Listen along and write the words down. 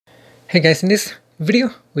Hey guys, in this video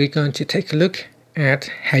we're going to take a look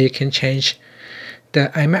at how you can change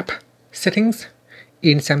the IMAP settings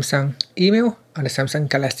in Samsung email on the Samsung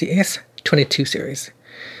Galaxy S22 series.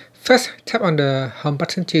 First, tap on the home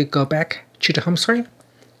button to go back to the home screen,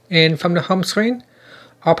 and from the home screen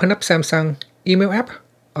open up Samsung email app,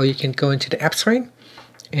 or you can go into the app screen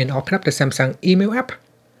and open up the Samsung email app.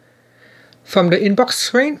 From the inbox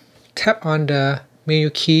screen, tap on the menu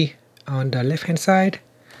key on the left hand side,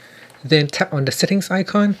 then tap on the settings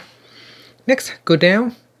icon. Next, go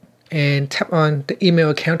down and tap on the email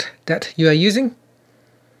account that you are using.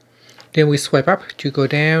 Then we swipe up to go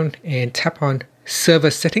down and tap on server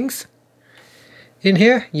settings. In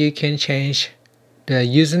here, you can change the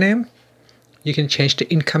username. You can change the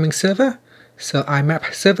incoming server. So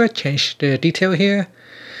IMAP server, change the detail here.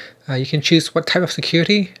 You can choose what type of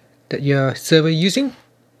security that your server is using.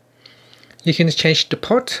 You can change the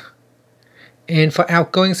port. And for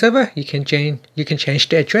outgoing server, you can change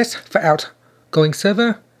the address for outgoing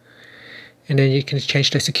server. And then you can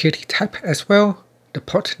change the security type as well, the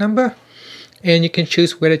port number. And you can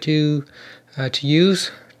choose whether to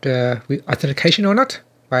use the authentication or not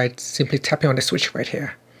by simply tapping on the switch right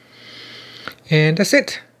here. And that's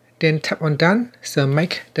it. Then tap on done. So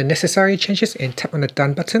make the necessary changes and tap on the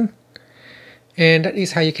done button. And that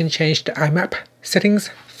is how you can change the IMAP settings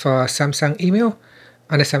for Samsung email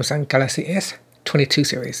on the Samsung Galaxy S22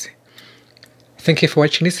 series. Thank you for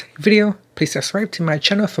watching this video. Please subscribe to my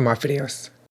channel for more videos.